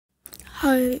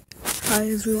Hi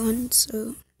everyone.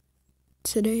 So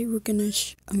today I'm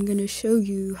gonna show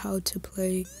you how to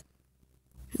play.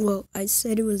 Well, I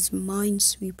said it was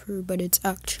Minesweeper, but it's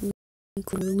actually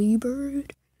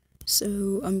whirlybird.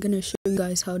 So I'm gonna show you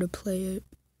guys how to play it.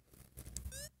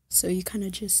 So you kind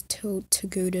of just tilt to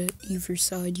go to either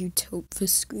side. You tilt the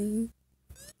screen.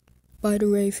 By the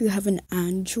way, if you have an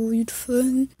Android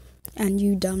phone and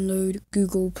you download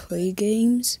Google Play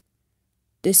Games,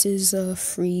 this is a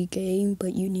free game,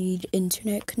 but you need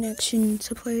internet connection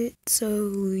to play it. So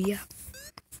yeah,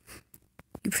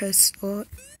 you press start,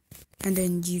 and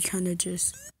then you kind of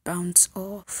just bounce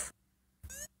off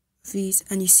these,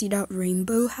 and you see that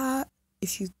rainbow hat.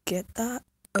 If you get that,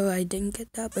 oh, I didn't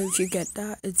get that, but if you get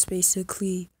that, it's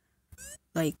basically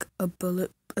like a bullet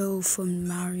bill from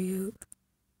Mario.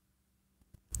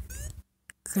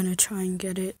 Gonna try and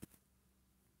get it,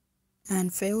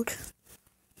 and failed.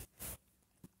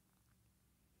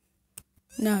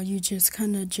 Now you just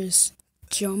kind of just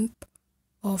jump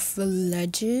off the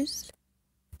ledges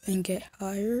and get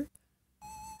higher.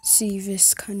 See,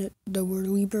 this kind of, the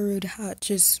whirlybird hat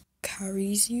just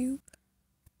carries you.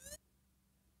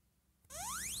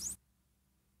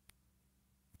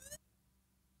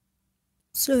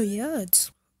 So yeah,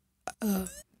 it's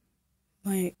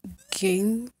my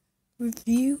game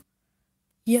review.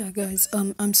 Yeah guys,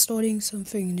 I'm starting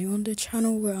something new on the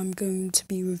channel where I'm going to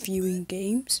be reviewing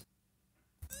games.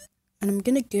 And I'm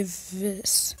gonna give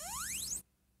this,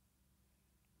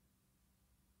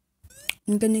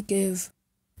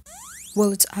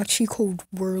 well, it's actually called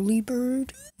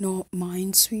whirlybird, not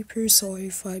Minesweeper. Sorry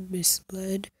if I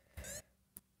misled.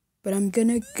 But I'm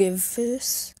gonna give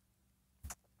this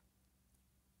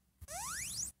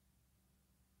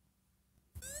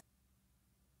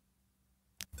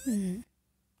I'm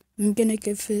gonna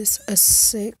give this a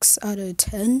 6 out of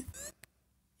 10.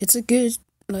 It's a good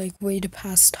way to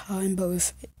pass time,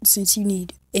 but since you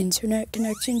need internet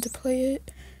connection to play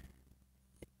it,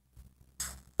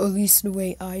 or at least the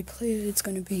way I play it, it's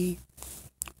gonna be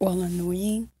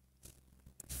annoying.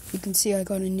 You can see I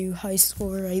got a new high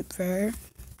score right there.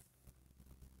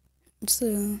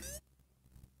 So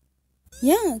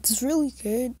yeah, it's really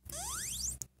good.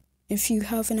 If you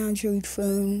have an Android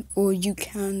phone, or you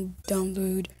can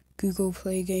download Google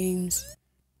Play Games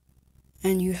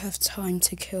and you have time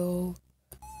to kill,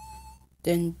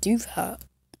 then do that.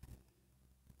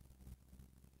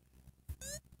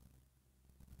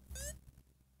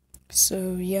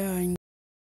 So yeah, I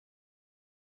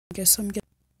guess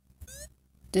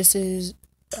this is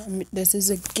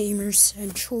a Gamer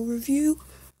Central review,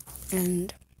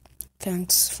 and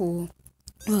thanks for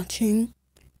watching.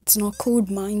 It's not called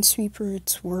Minesweeper,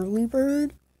 it's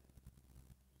whirlybird.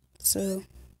 So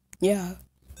yeah,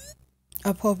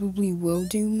 I probably will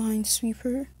do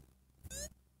Minesweeper.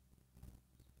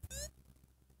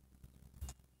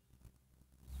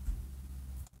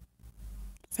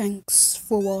 Thanks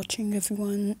for watching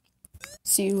everyone.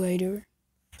 See you later.